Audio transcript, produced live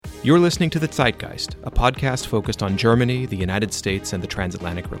You're listening to The Zeitgeist, a podcast focused on Germany, the United States, and the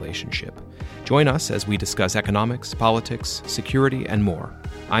transatlantic relationship. Join us as we discuss economics, politics, security, and more.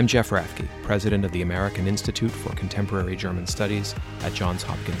 I'm Jeff Rathke, president of the American Institute for Contemporary German Studies at Johns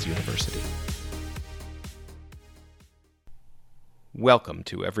Hopkins University. Welcome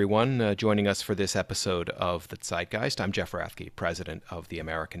to everyone joining us for this episode of The Zeitgeist. I'm Jeff Rathke, president of the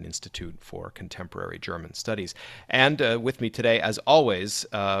American Institute for Contemporary German Studies. And with me today, as always,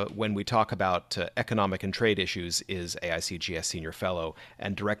 when we talk about economic and trade issues, is AICGS Senior Fellow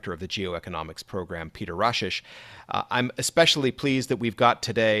and Director of the Geoeconomics Program, Peter Raschisch. I'm especially pleased that we've got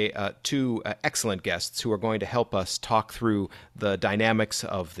today two excellent guests who are going to help us talk through the dynamics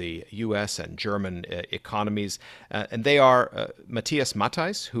of the U.S. and German economies. And they are Matthias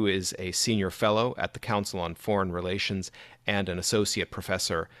Matthijs, who is a senior fellow at the Council on Foreign Relations and an associate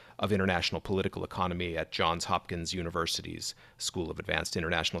professor of international political economy at Johns Hopkins University's School of Advanced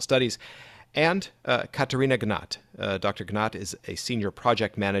International Studies, and Katharina Gnat. Dr. Gnat is a senior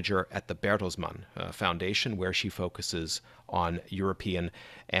project manager at the Bertelsmann Foundation, where she focuses on European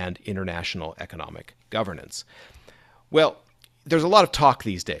and international economic governance. Well, there's a lot of talk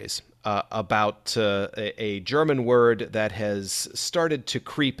these days about a German word that has started to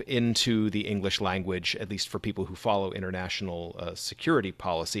creep into the English language, at least for people who follow international security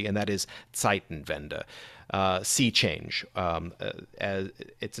policy, and that is Zeitenwende, sea change.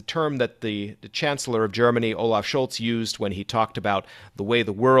 It's a term that the Chancellor of Germany, Olaf Scholz, used when he talked about the way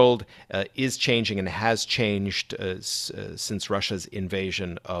the world is changing and has changed since Russia's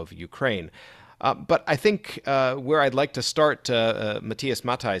invasion of Ukraine. But I think where I'd like to start, Matthias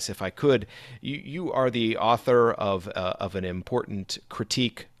Matthijs, if I could, you are the author of an important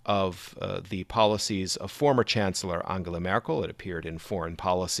critique of the policies of former Chancellor Angela Merkel. It appeared in Foreign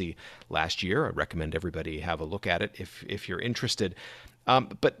Policy last year. I recommend everybody have a look at it if you're interested.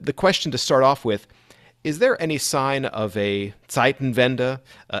 But the question to start off with, is there any sign of a Zeitenwende,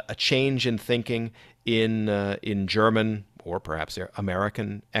 a change in thinking in German or perhaps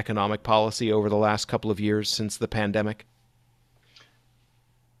American economic policy over the last couple of years since the pandemic?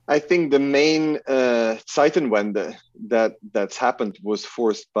 I think the main Zeitenwende that's happened was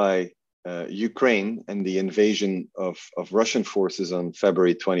forced by Ukraine and the invasion of Russian forces on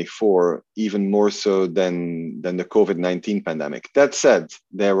February 24, even more so than the COVID-19 pandemic. That said,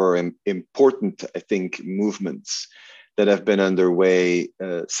 there were important, I think, movements that have been underway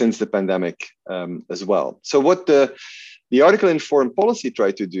since the pandemic as well. So what the article in Foreign Policy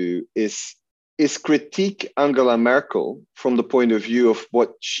tried to do is critique Angela Merkel from the point of view of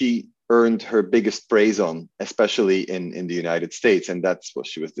what she earned her biggest praise on, especially in the United States. And that's what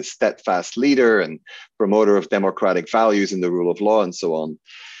she was, the steadfast leader and promoter of democratic values and the rule of law and so on.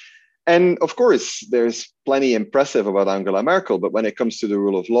 And of course, there's plenty impressive about Angela Merkel, but when it comes to the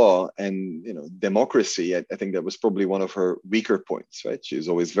rule of law and democracy, I think that was probably one of her weaker points, right? She was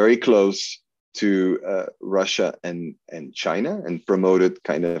always very close to Russia and China and promoted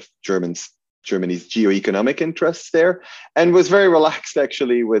kind of Germany's geoeconomic interests there, and was very relaxed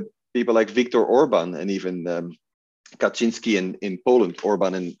actually with people like Viktor Orban and even Kaczynski in Poland,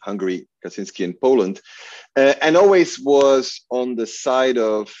 Orban in Hungary, Kaczynski in Poland, and always was on the side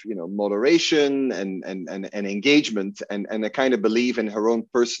of moderation and engagement and a kind of belief in her own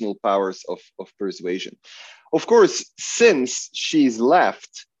personal powers of persuasion. Of course, since she's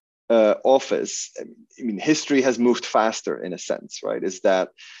left office, I mean, history has moved faster in a sense, right? Is that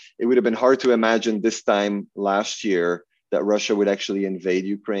it would have been hard to imagine this time last year that Russia would actually invade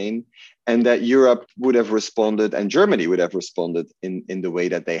Ukraine and that Europe would have responded and Germany would have responded in the way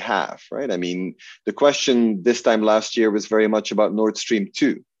that they have, right? I mean, the question this time last year was very much about Nord Stream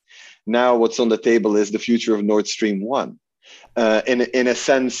 2. Now what's on the table is the future of Nord Stream 1, in a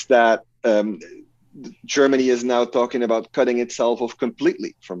sense that Germany is now talking about cutting itself off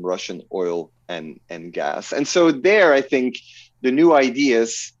completely from Russian oil and gas. And so there, I think the new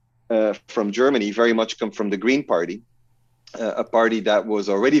ideas from Germany very much come from the Green Party, a party that was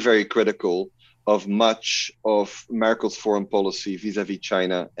already very critical of much of Merkel's foreign policy vis-a-vis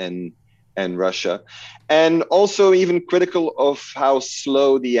China and Russia, and also even critical of how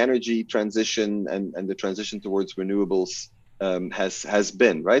slow the energy transition and the transition towards renewables has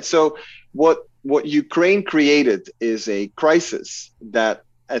been, right? So what Ukraine created is a crisis that,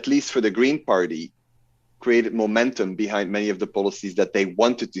 at least for the Green Party, created momentum behind many of the policies that they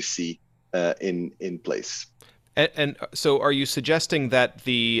wanted to see in place. And so are you suggesting that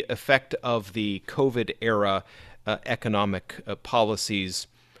the effect of the COVID era economic policies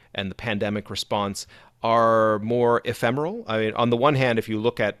and the pandemic response are more ephemeral. I mean, on the one hand, if you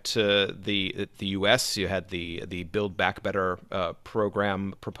look at the U.S., you had the Build Back Better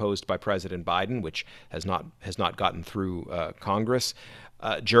program proposed by President Biden, which has not gotten through Congress.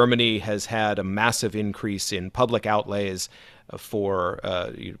 Germany has had a massive increase in public outlays for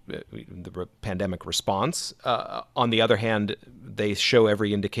the pandemic response. On the other hand, they show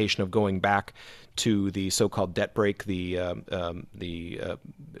every indication of going back to the so-called debt brake, the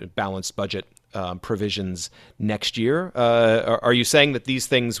balanced budget provisions next year. Are you saying that these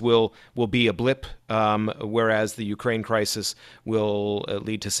things will be a blip, whereas the Ukraine crisis will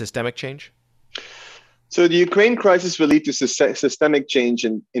lead to systemic change? So the Ukraine crisis will lead to systemic change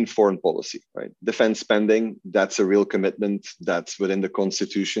in foreign policy, right? Defense spending, that's a real commitment. That's within the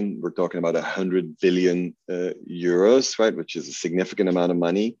constitution. We're talking about 100 billion euros, right? Which is a significant amount of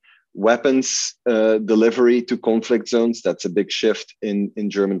money. Weapons delivery to conflict zones, that's a big shift in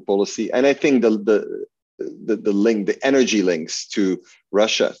German policy. And I think the energy links to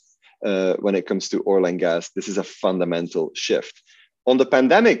Russia when it comes to oil and gas, this is a fundamental shift. On the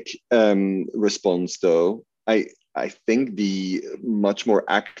pandemic response, though, I think the much more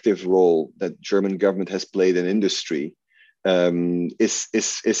active role that German government has played in industry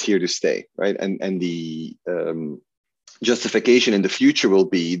is here to stay, right? And the justification in the future will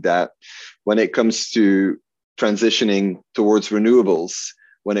be that when it comes to transitioning towards renewables,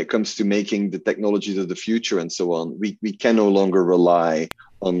 when it comes to making the technologies of the future and so on, we can no longer rely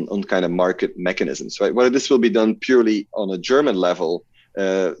on kind of market mechanisms, right? Whether this will be done purely on a German level,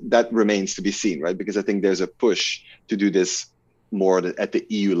 that remains to be seen, right? Because I think there's a push to do this more at the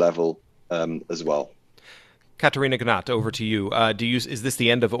EU level as well. Katharina Gnat, over to you. Is this the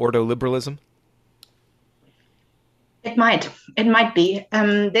end of ordoliberalism? It might be.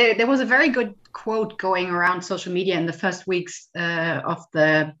 There was a very good quote going around social media in the first weeks of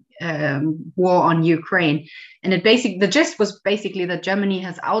the war on Ukraine. And the gist was basically that Germany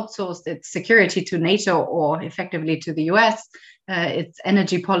has outsourced its security to NATO, or effectively to the US, its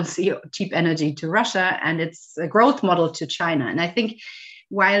energy policy, cheap energy, to Russia, and its growth model to China. And I think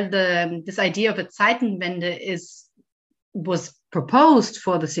while this idea of a Zeitenwende was proposed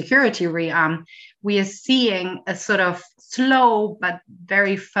for the security rearm, we are seeing a sort of slow but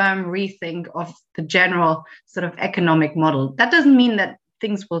very firm rethink of the general sort of economic model. That doesn't mean that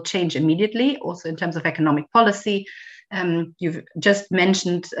things will change immediately, also in terms of economic policy. You've just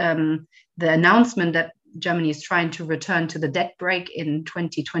mentioned the announcement that Germany is trying to return to the debt brake in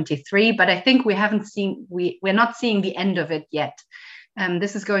 2023, but I think we're not seeing the end of it yet.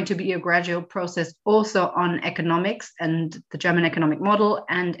 This is going to be a gradual process also on economics and the German economic model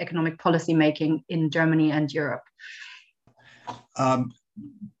and economic policy making in Germany and Europe.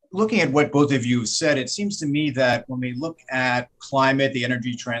 Looking at what both of you said, it seems to me that when we look at climate, the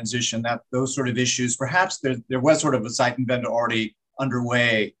energy transition, those sort of issues, perhaps there was sort of a Zeitenwende already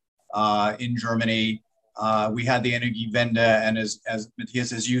underway in Germany. We had the Energiewende, and as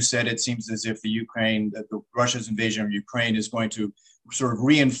Matthias, as you said, it seems as if Russia's invasion of Ukraine is going to sort of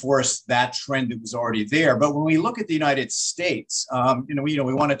reinforce that trend that was already there. But when we look at the United States,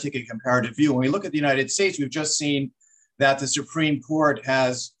 we want to take a comparative view. When we look at the United States, we've just seen that the Supreme Court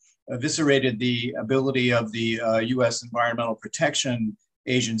has eviscerated the ability of the U.S. Environmental Protection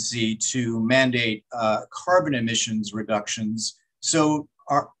Agency to mandate carbon emissions reductions. So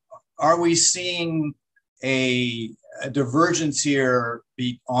are we seeing a divergence here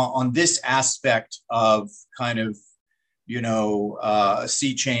on this aspect of kind of, a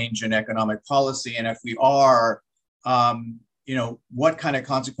sea change in economic policy? And if we are, what kind of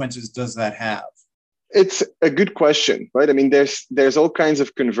consequences does that have? It's a good question, right? I mean, there's all kinds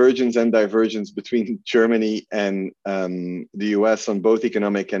of convergence and divergence between Germany and the US on both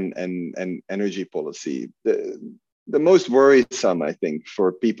economic and energy policy. The most worrisome, I think,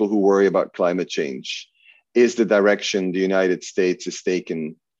 for people who worry about climate change is the direction the United States has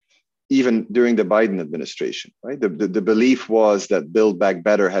taken, even during the Biden administration, right? The belief was that Build Back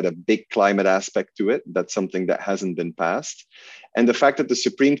Better had a big climate aspect to it. That's something that hasn't been passed. And the fact that the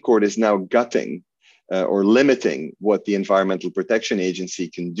Supreme Court is now gutting or limiting what the Environmental Protection Agency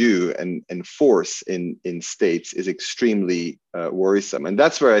can do and enforce in states is extremely worrisome. And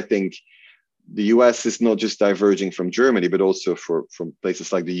that's where I think the US is not just diverging from Germany, but also from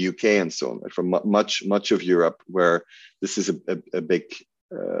places like the UK and so on, from much of Europe, where this is a big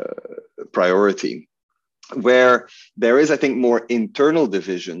priority. Where there is, I think, more internal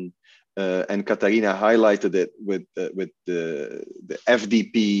division, and Katharina highlighted it with the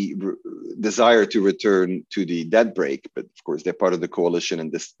FDP desire to return to the debt brake, but of course they're part of the coalition,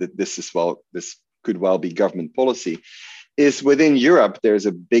 and this could well be government policy, is within Europe, there's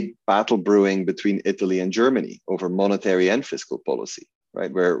a big battle brewing between Italy and Germany over monetary and fiscal policy,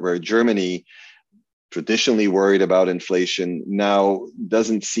 right? Where Germany, traditionally worried about inflation, now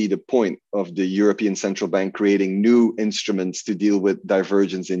doesn't see the point of the European Central Bank creating new instruments to deal with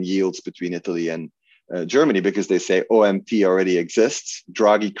divergence in yields between Italy and Germany, because they say OMT already exists.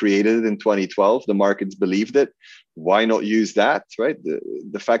 Draghi created it in 2012. The markets believed it. Why not use that, right?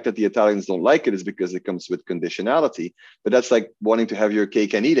 The fact that the Italians don't like it is because it comes with conditionality, but that's like wanting to have your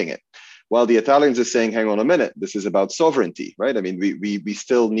cake and eating it. While the Italians are saying, hang on a minute, this is about sovereignty, right? I mean, we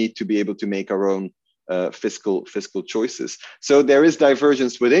still need to be able to make our own fiscal choices. So there is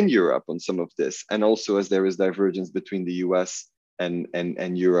divergence within Europe on some of this, and also as there is divergence between the US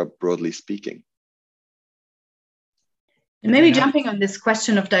and Europe, broadly speaking. And maybe jumping on this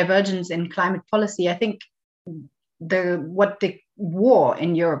question of divergence in climate policy, I think what the war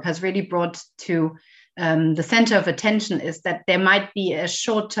in Europe has really brought to the center of attention is that there might be a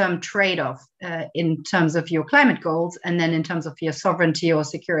short-term trade-off in terms of your climate goals and then in terms of your sovereignty or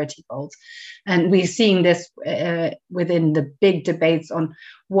security goals. And we're seeing this within the big debates on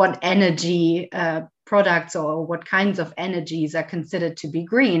what energy products or what kinds of energies are considered to be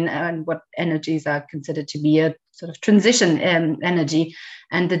green and what energies are considered to be a sort of transition energy.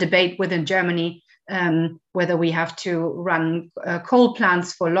 And the debate within Germany, whether we have to run coal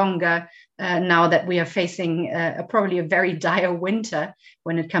plants for longer now that we are facing probably a very dire winter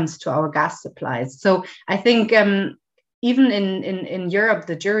when it comes to our gas supplies. So I think even in Europe,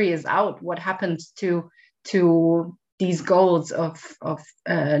 the jury is out what happens to these goals of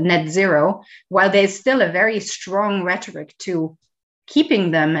net zero, while there's still a very strong rhetoric to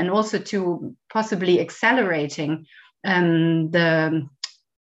keeping them and also to possibly accelerating the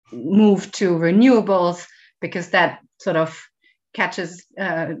move to renewables, because that sort of catches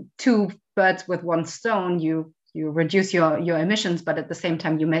two birds with one stone. You reduce your emissions, but at the same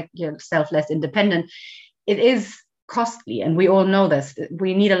time you make yourself less independent. It is costly, and we all know this.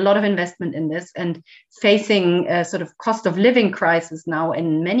 We need a lot of investment in this, and facing a sort of cost of living crisis now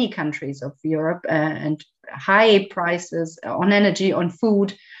in many countries of Europe and high prices on energy, on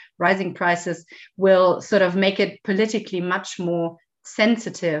food, rising prices will sort of make it politically much more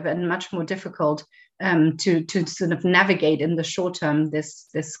sensitive and much more difficult to sort of navigate in the short term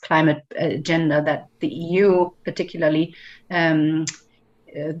this climate agenda that the EU, particularly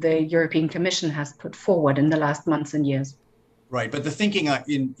the European Commission, has put forward in the last months and years. Right, but the thinking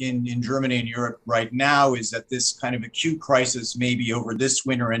in Germany and Europe right now is that this kind of acute crisis may be over this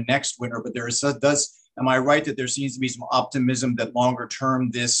winter and next winter, but am I right that there seems to be some optimism that longer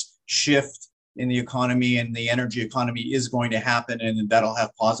term this shift in the economy and the energy economy is going to happen and that'll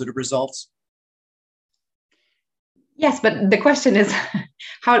have positive results? Yes, but the question is,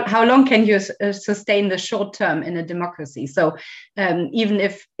 how long can you sustain the short term in a democracy? So even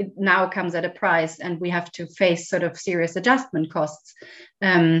if it now comes at a price and we have to face sort of serious adjustment costs,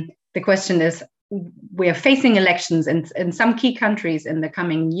 the question is, we are facing elections in some key countries in the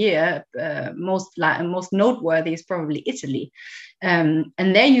coming year. Most noteworthy is probably Italy. And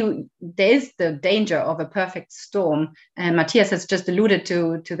there's the danger of a perfect storm. And Matthias has just alluded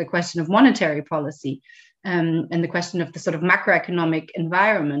to the question of monetary policy. And the question of the sort of macroeconomic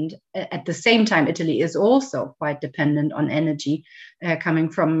environment. At the same time, Italy is also quite dependent on energy coming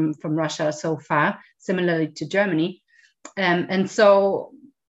from Russia so far, similarly to Germany. And so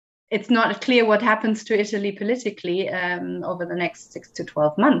it's not clear what happens to Italy politically over the next 6 to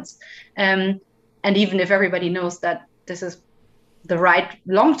 12 months. And even if everybody knows that this is the right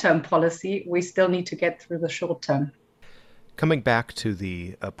long-term policy, we still need to get through the short term. Coming back to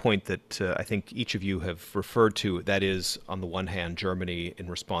the point that I think each of you have referred to, that is, on the one hand, Germany, in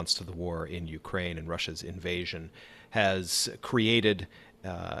response to the war in Ukraine and Russia's invasion, has created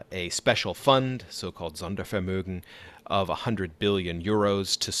a special fund, so-called Sondervermögen, of 100 billion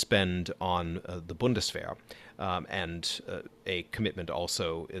euros to spend on the Bundeswehr, and a commitment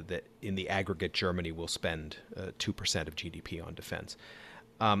also that in the aggregate Germany will spend 2% of GDP on defense.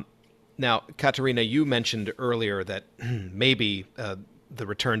 Now, Katharina, you mentioned earlier that maybe the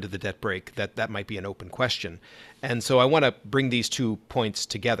return to the debt brake, that might be an open question. And so I want to bring these 2 points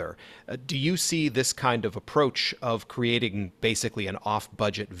together. Do you see this kind of approach of creating basically an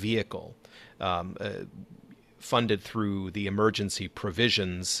off-budget vehicle funded through the emergency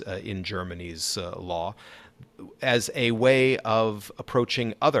provisions in Germany's law as a way of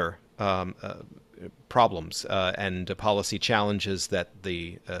approaching other problems and policy challenges that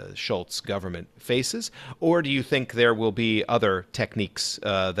the Scholz government faces, or do you think there will be other techniques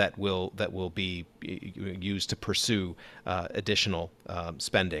that will be used to pursue additional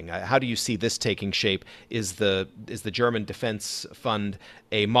spending? How do you see this taking shape? Is the German Defense Fund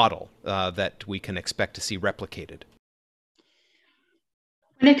a model that we can expect to see replicated?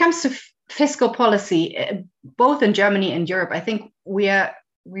 When it comes to fiscal policy, both in Germany and Europe, I think we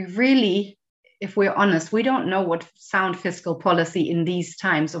really, if we're honest, we don't know what sound fiscal policy in these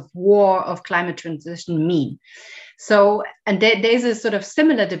times of war, of climate transition mean. So, and there's a sort of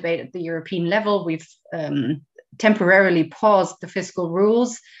similar debate at the European level. We've temporarily paused the fiscal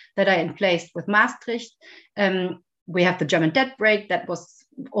rules that are in place with Maastricht. We have the German debt brake that was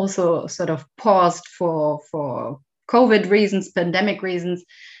also sort of paused for COVID reasons, pandemic reasons.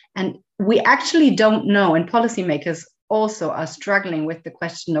 And we actually don't know, and policymakers also are struggling with the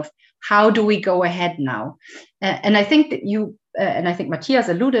question of how do we go ahead now? And I think that and I think Matthias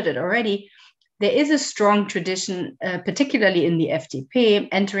alluded it already, there is a strong tradition, particularly in the FDP,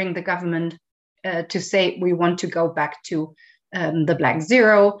 entering the government to say we want to go back to the black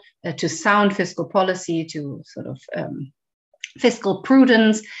zero, to sound fiscal policy, to sort of fiscal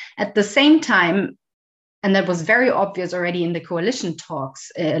prudence. At the same time, and that was very obvious already in the coalition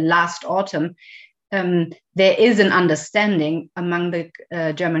talks last autumn, there is an understanding among the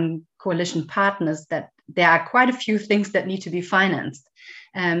German coalition partners that there are quite a few things that need to be financed.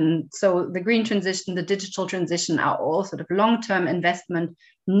 So the green transition, the digital transition are all sort of long-term investment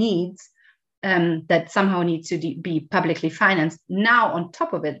needs that somehow need to be publicly financed. Now, on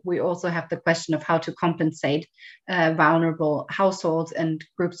top of it, we also have the question of how to compensate vulnerable households and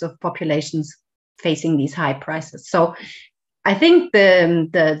groups of populations facing these high prices. So I think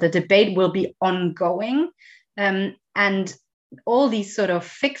the debate will be ongoing, and all these sort of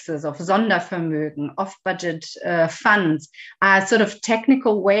fixes of Sondervermögen, off-budget funds are sort of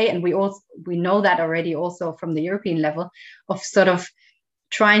technical way, and we know that already also from the European level, of sort of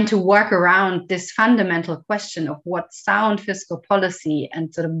trying to work around this fundamental question of what sound fiscal policy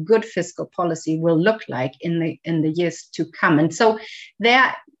and sort of good fiscal policy will look like in the years to come. And so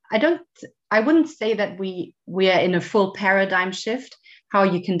I wouldn't say that we are in a full paradigm shift how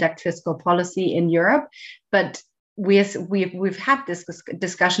you conduct fiscal policy in Europe, but we've had this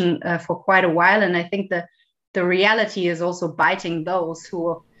discussion for quite a while, and I think the reality is also biting those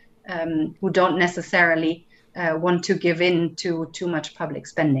who don't necessarily want to give in to too much public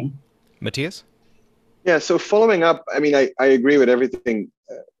spending. Matthias? Yeah, so following up, I mean, I agree with everything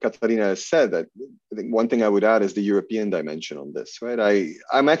Katharina has said. I think one thing I would add is the European dimension on this, right?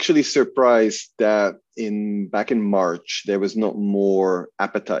 I'm actually surprised that back in March, there was not more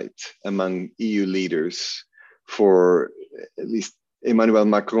appetite among EU leaders for at least Emmanuel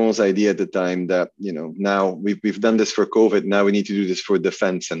Macron's idea at the time that, now we've done this for COVID, now we need to do this for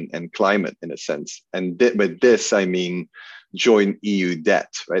defense and climate in a sense. And with this, I mean, join EU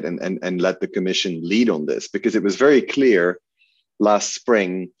debt, right? And let the Commission lead on this, because it was very clear last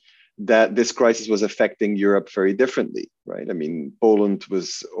spring that this crisis was affecting Europe very differently, right? I mean, Poland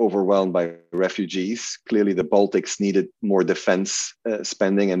was overwhelmed by refugees. Clearly, the Baltics needed more defense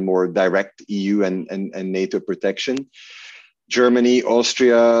spending and more direct EU and NATO protection. Germany,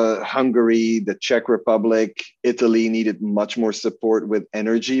 Austria, Hungary, the Czech Republic, Italy needed much more support with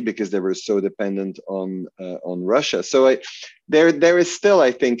energy because they were so dependent on Russia. So there is still,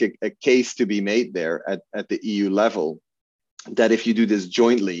 I think, a case to be made there at the EU level, that if you do this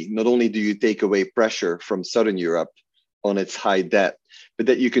jointly, not only do you take away pressure from Southern Europe on its high debt, but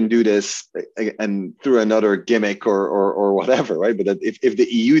that you can do this and through another gimmick or whatever, right? But that if the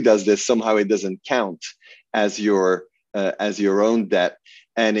EU does this, somehow it doesn't count as your own debt,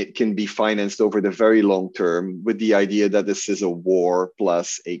 and it can be financed over the very long term with the idea that this is a war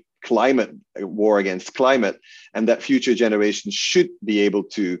plus a war against climate, and that future generations should be able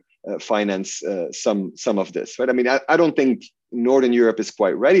to finance some of this, right? I mean, I don't think Northern Europe is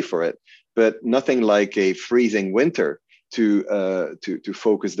quite ready for it, but nothing like a freezing winter to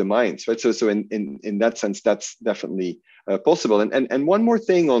focus the minds, right? So in that sense, that's definitely possible. And one more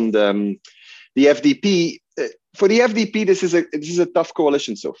thing on the FDP. For the FDP, this is a tough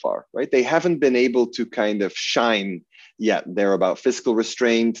coalition so far, right? They haven't been able to kind of shine yet. They're about fiscal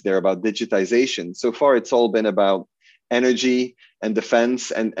restraint. They're about digitization. So far, it's all been about energy and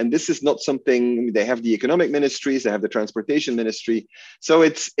defense. And this is not something, they have the economic ministries, they have the transportation ministry. So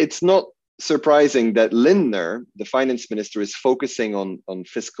it's not surprising that Lindner, the finance minister, is focusing on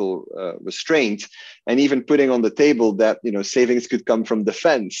fiscal restraint, and even putting on the table that savings could come from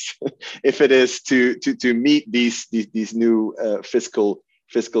defense if it is to meet these new fiscal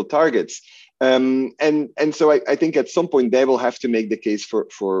targets. And so I think at some point they will have to make the case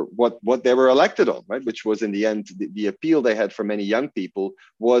for what they were elected on, right? Which was in the end the appeal they had for many young people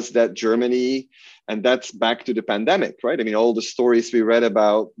was that Germany, and that's back to the pandemic, right? I mean, all the stories we read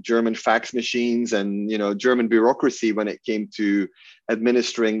about German fax machines and German bureaucracy when it came to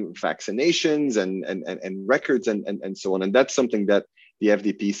administering vaccinations and records and so on. And that's something that the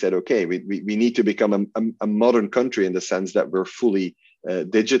FDP said, okay, we need to become a modern country in the sense that we're fully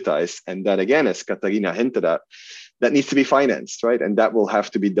digitized, and that again, as Katarina hinted at, that needs to be financed, right? And that will have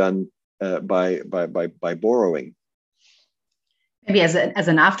to be done by borrowing. Maybe as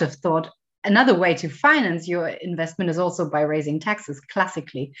an afterthought, another way to finance your investment is also by raising taxes,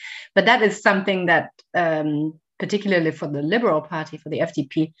 classically, but that is something that, particularly for the Liberal Party, for the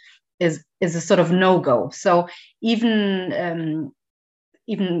FDP, is a sort of no-go. So even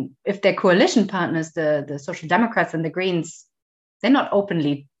if their coalition partners, the Social Democrats and the Greens, they're not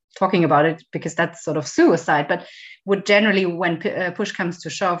openly talking about it because that's sort of suicide, but would generally, when push comes to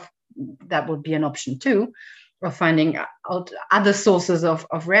shove, that would be an option too, of finding out other sources of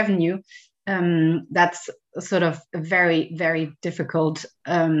revenue. That's sort of a very, very difficult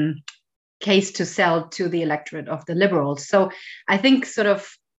case to sell to the electorate of the Liberals. So I think sort of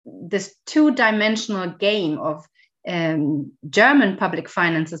this two-dimensional game of German public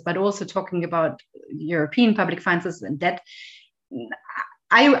finances, but also talking about European public finances and debt,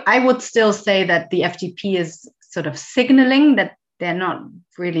 I would still say that the FDP is sort of signaling that they're not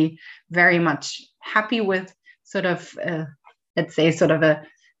really very much happy with sort of, let's say, sort of a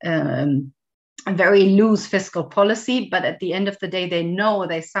very loose fiscal policy. But at the end of the day, they know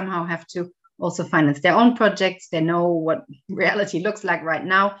they somehow have to also finance their own projects. They know what reality looks like right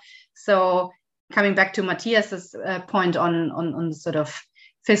now. So coming back to Matthias's point on the sort of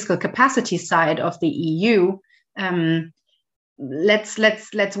fiscal capacity side of the EU, let's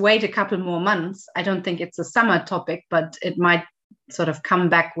wait a couple more months. I don't think it's a summer topic, but it might sort of come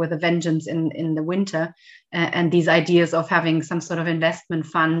back with a vengeance in the winter. And these ideas of having some sort of investment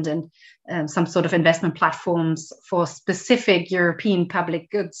fund and some sort of investment platforms for specific European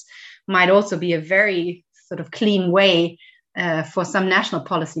public goods might also be a very sort of clean way for some national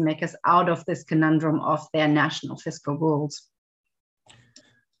policymakers out of this conundrum of their national fiscal rules.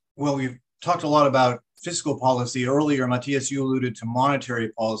 Well, we've talked a lot about fiscal policy earlier. Matthias, you alluded to monetary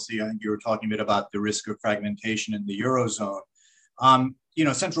policy. I think you were talking a bit about the risk of fragmentation in the Eurozone.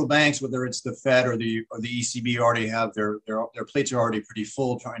 Central banks, whether it's the Fed or the ECB, already have their plates are already pretty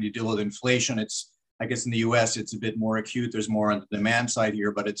full trying to deal with inflation. I guess in the US, it's a bit more acute. There's more on the demand side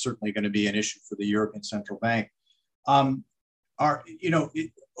here, but it's certainly going to be an issue for the European Central Bank.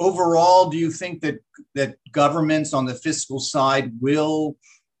 Overall, do you think that governments on the fiscal side will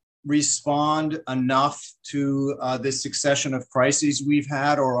respond enough to this succession of crises we've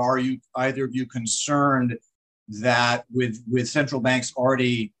had, or are you either of you concerned that with central banks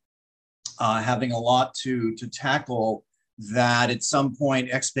already having a lot to tackle, that at some point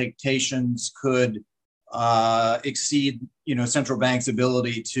expectations could exceed central bank's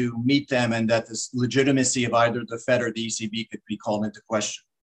ability to meet them, and that this legitimacy of either the Fed or the ECB could be called into question?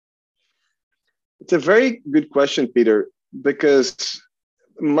 It's a very good question, Peter, because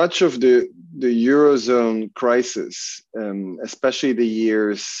much of the Eurozone crisis, especially the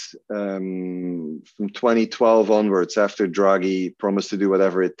years from 2012 onwards, after Draghi promised to do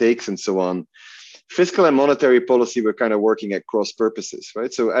whatever it takes and so on, fiscal and monetary policy were kind of working at cross purposes,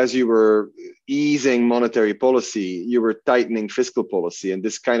 right? So as you were easing monetary policy, you were tightening fiscal policy, and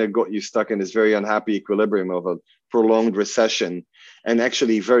this kind of got you stuck in this very unhappy equilibrium of a prolonged recession and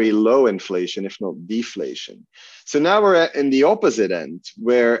actually very low inflation, if not deflation. So now we're in the opposite end,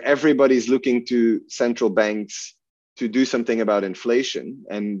 where everybody's looking to central banks to do something about inflation,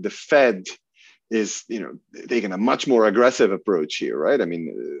 and the Fed is taking a much more aggressive approach here, right? I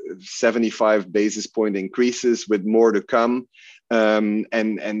mean, 75 basis point increases with more to come,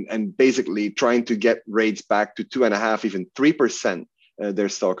 and basically trying to get rates back to 2.5%, even 3%.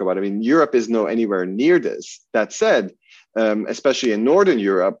 There's talk about. I mean, Europe is no anywhere near this. That said, especially in Northern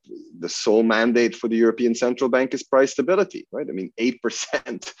Europe, the sole mandate for the European Central Bank is price stability, right? I mean, 8%,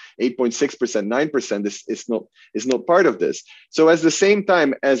 8.6%, 9% is not part of this. So at the same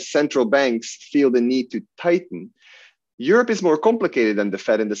time as central banks feel the need to tighten, Europe is more complicated than the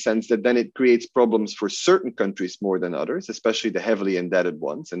Fed in the sense that then it creates problems for certain countries more than others, especially the heavily indebted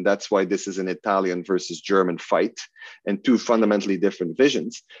ones. And that's why this is an Italian versus German fight and two fundamentally different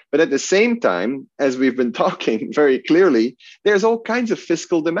visions. But at the same time, as we've been talking very clearly, there's all kinds of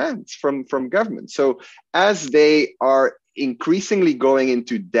fiscal demands from governments. So as they are increasingly going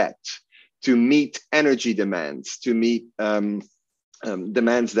into debt to meet energy demands, to meet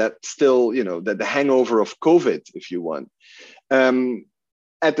demands that still, that the hangover of COVID, if you want.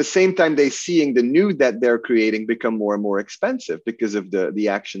 At the same time, they're seeing the new debt they're creating become more and more expensive because of the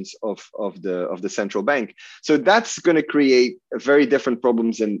actions of the central bank. So that's going to create very different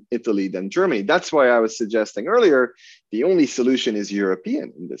problems in Italy than Germany. That's why I was suggesting earlier, the only solution is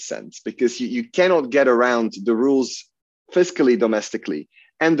European in this sense, because you cannot get around the rules fiscally domestically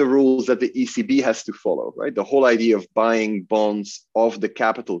and the rules that the ECB has to follow, right? The whole idea of buying bonds of the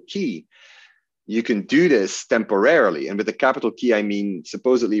capital key. You can do this temporarily. And with the capital key, I mean,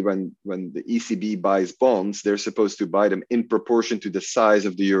 supposedly when the ECB buys bonds, they're supposed to buy them in proportion to the size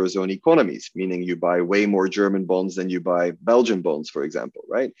of the Eurozone economies, meaning you buy way more German bonds than you buy Belgian bonds, for example,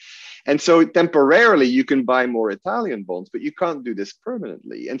 right? And so temporarily you can buy more Italian bonds, but you can't do this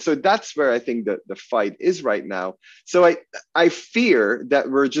permanently. And so that's where I think that the fight is right now. So I fear that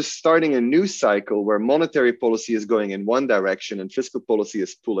we're just starting a new cycle where monetary policy is going in one direction and fiscal policy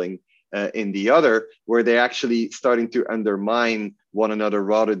is pulling in the other, where they're actually starting to undermine one another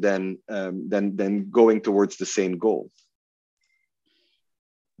rather than going towards the same goal.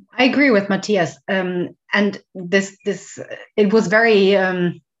 I agree with Matthias, and this it was very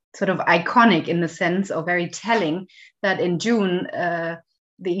sort of iconic in the sense, or very telling, that in June the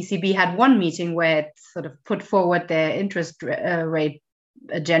ECB had one meeting where it sort of put forward their interest rate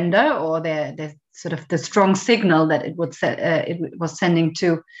agenda, or their sort of the strong signal that it was sending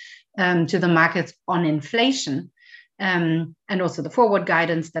to the markets on inflation, and also the forward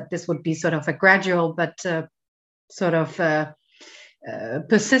guidance that this would be sort of a gradual but sort of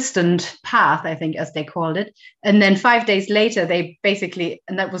persistent path, I think, as they called it. And then 5 days later, they basically,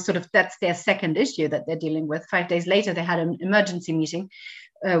 and that's their second issue that they're dealing with. 5 days later, they had an emergency meeting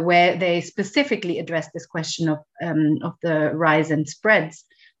where they specifically addressed this question of the rise in spreads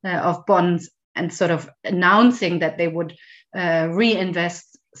of bonds, and sort of announcing that they would reinvest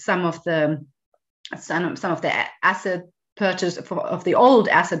some of the asset purchase of the old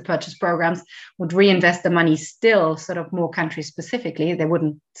asset purchase programs, would reinvest the money still sort of more country specifically. They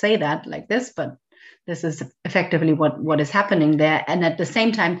wouldn't say that like this, but this is effectively what is happening there. And at the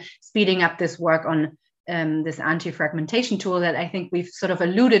same time, speeding up this work on this anti-fragmentation tool that I think we've sort of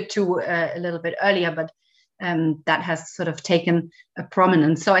alluded to a little bit earlier, but that has sort of taken a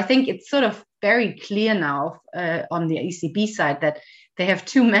prominence. So I think it's sort of very clear now on the ECB side that they have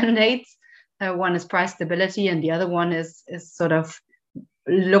two mandates. One is price stability, and the other one is sort of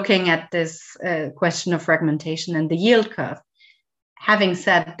looking at this question of fragmentation and the yield curve. Having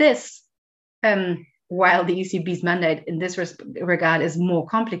said this, while the ECB's mandate in this regard is more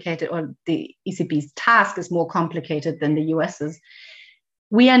complicated, or the ECB's task is more complicated than the US's,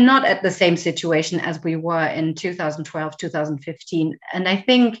 we are not at the same situation as we were in 2012, 2015. And I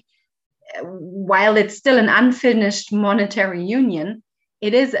think while it's still an unfinished monetary union,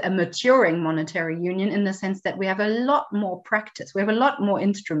 it is a maturing monetary union in the sense that we have a lot more practice, we have a lot more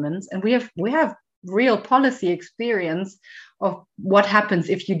instruments, and we have real policy experience of what happens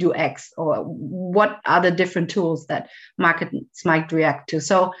if you do X, or what are the different tools that markets might react to.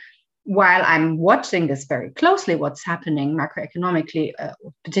 So while I'm watching this very closely, what's happening macroeconomically,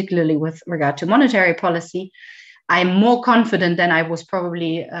 particularly with regard to monetary policy, I'm more confident than I was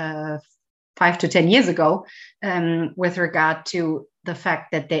probably 5 to 10 years ago with regard to the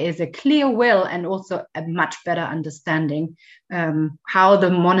fact that there is a clear will and also a much better understanding how the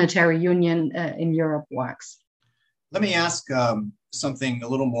monetary union in Europe works. Let me ask something a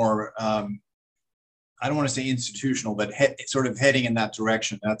little more, I don't want to say institutional, but sort of heading in that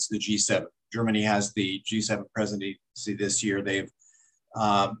direction. That's the G7. Germany has the G7 presidency this year. They've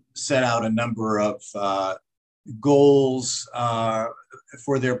set out a number of goals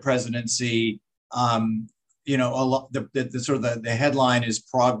for their presidency. You know, the headline is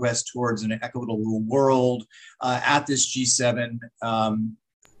progress towards an equitable world. At this G7,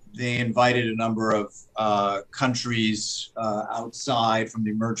 they invited a number of countries outside from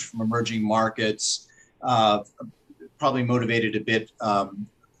emerging markets, probably motivated a bit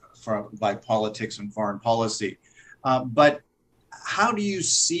by politics and foreign policy. But how do you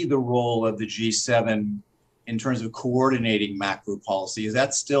see the role of the G7 in terms of coordinating macro policy? Is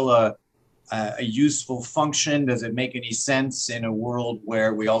that still a useful function? Does it make any sense in a world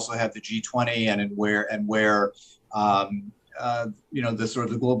where we also have the G20 and where you know, the sort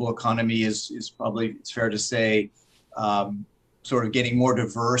of the global economy is probably, it's fair to say, sort of getting more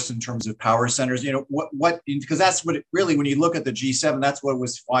diverse in terms of power centers? You know, because that's what it really, when you look at the G7, that's why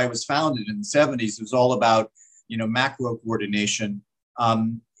it was founded in the 70s. It was all about, you know, macro coordination.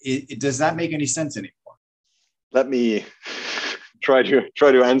 Does that make any sense anymore? Let me try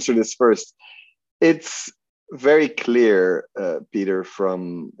to answer this first. It's very clear, Peter,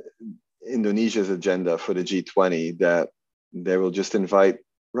 from Indonesia's agenda for the G20 that they will just invite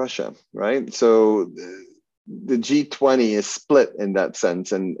Russia, right? So the G20 is split in that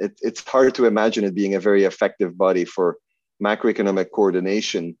sense, and it's hard to imagine it being a very effective body for macroeconomic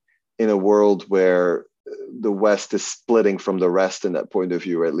coordination in a world where the West is splitting from the rest in that point of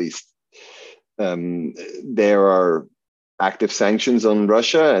view, at least. There are active sanctions on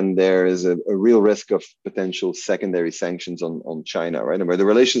Russia, and there is a real risk of potential secondary sanctions on China, right? And where the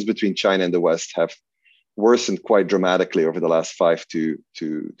relations between China and the West have worsened quite dramatically over the last 5 to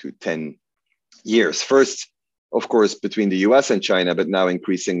 10 years. First, of course, between the US and China, but now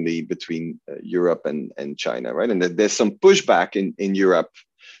increasingly between Europe and China, right? And there's some pushback in Europe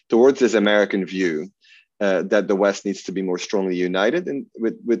towards this American view that the West needs to be more strongly united and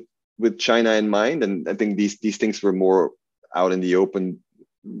with China in mind. And I think these things were more out in the open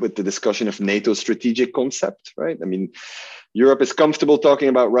with the discussion of NATO's strategic concept, right? I mean, Europe is comfortable talking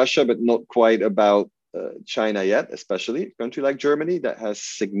about Russia, but not quite about China yet, especially a country like Germany that has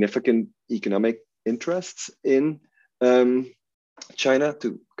significant economic interests in China,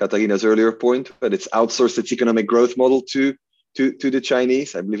 to Katarina's earlier point, but it's outsourced its economic growth model to the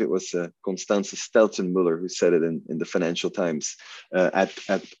Chinese. I believe it was Constanze Stelzenmüller who said it in the Financial Times at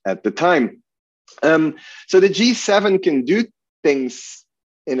the time. So the G7 can do things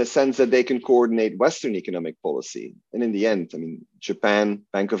in a sense that they can coordinate Western economic policy. And in the end, I mean, Japan,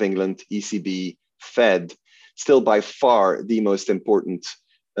 Bank of England, ECB, Fed, still by far the most important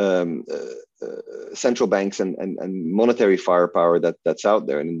central banks and monetary firepower that's out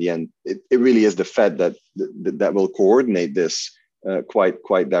there. And in the end, it really is the Fed that will coordinate this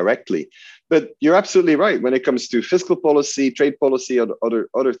quite directly. But you're absolutely right. When it comes to fiscal policy, trade policy, or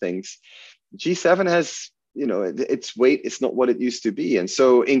other things, G7 has, its weight is not what it used to be. And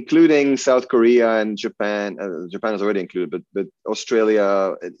so including South Korea and Japan, Japan is already included, but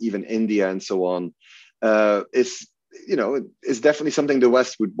Australia, even India and so on, is definitely something the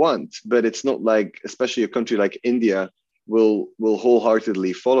West would want, but it's not like, especially a country like India will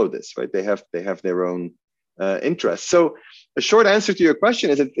wholeheartedly follow this, right? They have their own interests. So a short answer to your question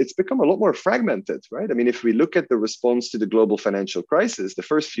is it's become a lot more fragmented, right? I mean, if we look at the response to the global financial crisis, the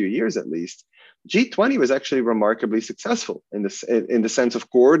first few years at least, G20 was actually remarkably successful in the sense of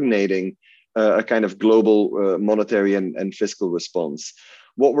coordinating a kind of global monetary and fiscal response.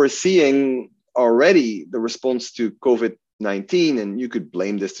 What we're seeing already, the response to COVID-19, and you could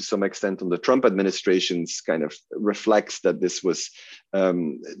blame this to some extent on the Trump administration's kind of reflects that this was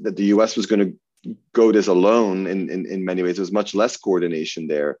that the US was going to go this alone in many ways. There was much less coordination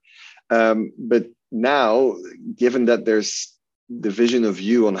there. But now, given that there's division of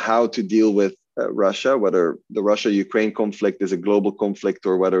view on how to deal with Russia, whether the Russia-Ukraine conflict is a global conflict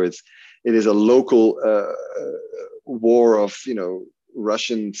or whether it is a local war of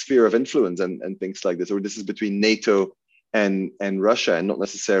Russian sphere of influence and things like this, or this is between NATO and Russia and not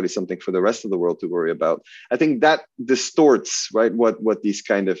necessarily something for the rest of the world to worry about. I think that distorts, right, what these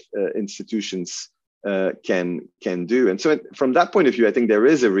kind of institutions can do. And so from that point of view, I think there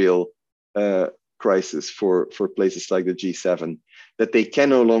is a real crisis for places like the G7, that they can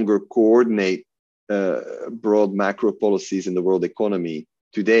no longer coordinate broad macro policies in the world economy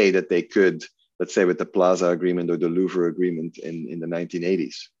today that they could, let's say, with the Plaza Agreement or the Louvre Agreement in the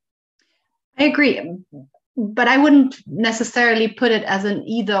 1980s. I agree, but I wouldn't necessarily put it as an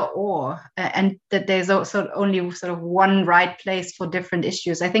either or, and that there's also only sort of one right place for different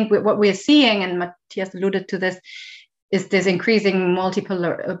issues. I think what we're seeing, and Matthias alluded to this, is this increasing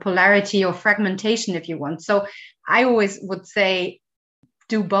multipolarity or fragmentation, if you want. So I always would say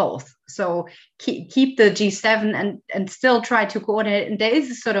do both. So keep the G7 and still try to coordinate. And there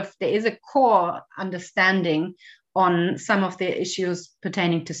is a core understanding on some of the issues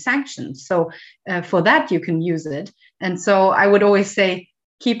pertaining to sanctions. So for that, you can use it. And so I would always say,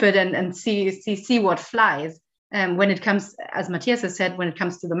 keep it and see what flies. When it comes, as Matthias has said, when it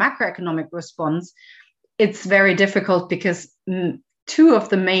comes to the macroeconomic response, it's very difficult because two of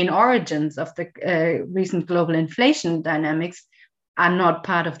the main origins of the recent global inflation dynamics are not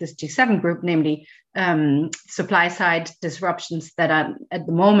part of this G7 group, namely supply side disruptions that are at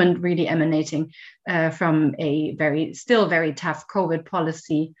the moment really emanating from a still very tough COVID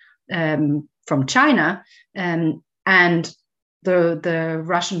policy from China, and the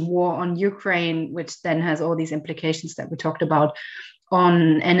Russian war on Ukraine, which then has all these implications that we talked about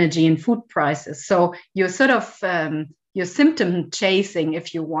on energy and food prices. So you're sort of you're symptom chasing,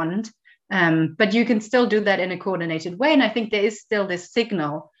 if you want, but you can still do that in a coordinated way. And I think there is still this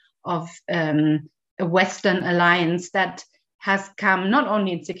signal of a Western alliance that has come not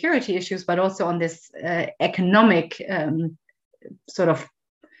only in security issues, but also on this economic sort of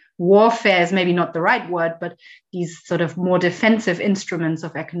warfare is maybe not the right word, but these sort of more defensive instruments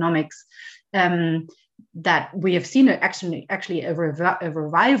of economics that we have seen actually a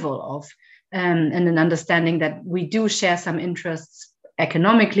revival of, and an understanding that we do share some interests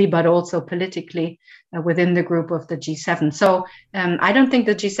economically, but also politically within the group of the G7. So I don't think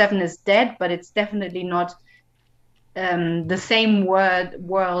the G7 is dead, but it's definitely not the same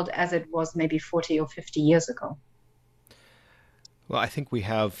world as it was maybe 40 or 50 years ago. Well, I think we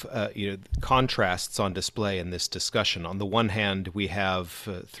have contrasts on display in this discussion. On the one hand, we have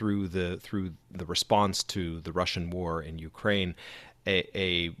through the response to the Russian war in Ukraine,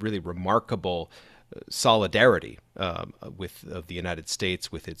 a really remarkable solidarity of the United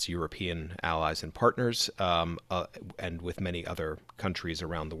States with its European allies and partners, and with many other countries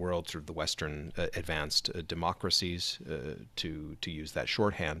around the world, sort of the Western advanced democracies, to use that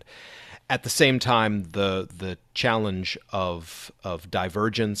shorthand. At the same time, the challenge of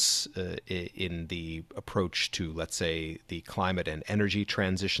divergence in the approach to, let's say, the climate and energy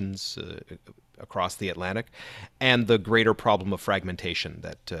transitions across the Atlantic, and the greater problem of fragmentation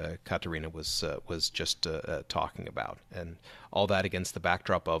that Katerina was just talking about, and all that against the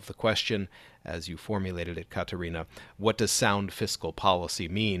backdrop of the question, as you formulated it, Katerina, what does sound fiscal policy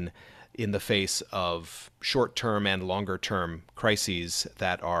mean in the face of short-term and longer-term crises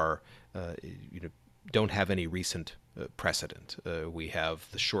that are don't have any recent precedent? We have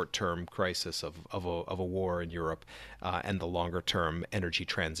the short-term crisis of a war in Europe, and the longer-term energy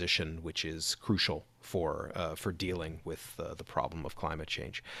transition, which is crucial for dealing with the problem of climate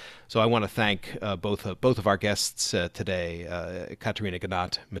change. So I want to thank both of our guests today, Katerina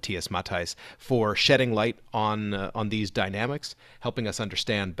Gnat, Matthias Matthijs, for shedding light on these dynamics, helping us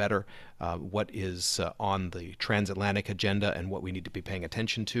understand better what is on the transatlantic agenda and what we need to be paying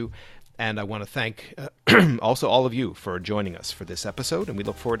attention to. And I want to thank also all of you for joining us for this episode, and we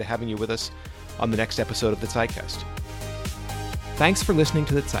look forward to having you with us on the next episode of The Zeitgeist. Thanks for listening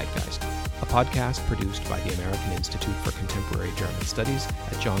to The Zeitgeist, a podcast produced by the American Institute for Contemporary German Studies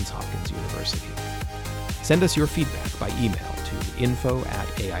at Johns Hopkins University. Send us your feedback by email to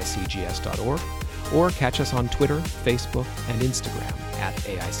info@aicgs.org, or catch us on Twitter, Facebook, and Instagram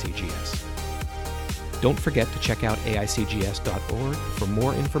 @AICGS. Don't forget to check out aicgs.org for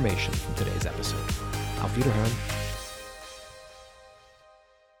more information from today's episode. Auf Wiederhören.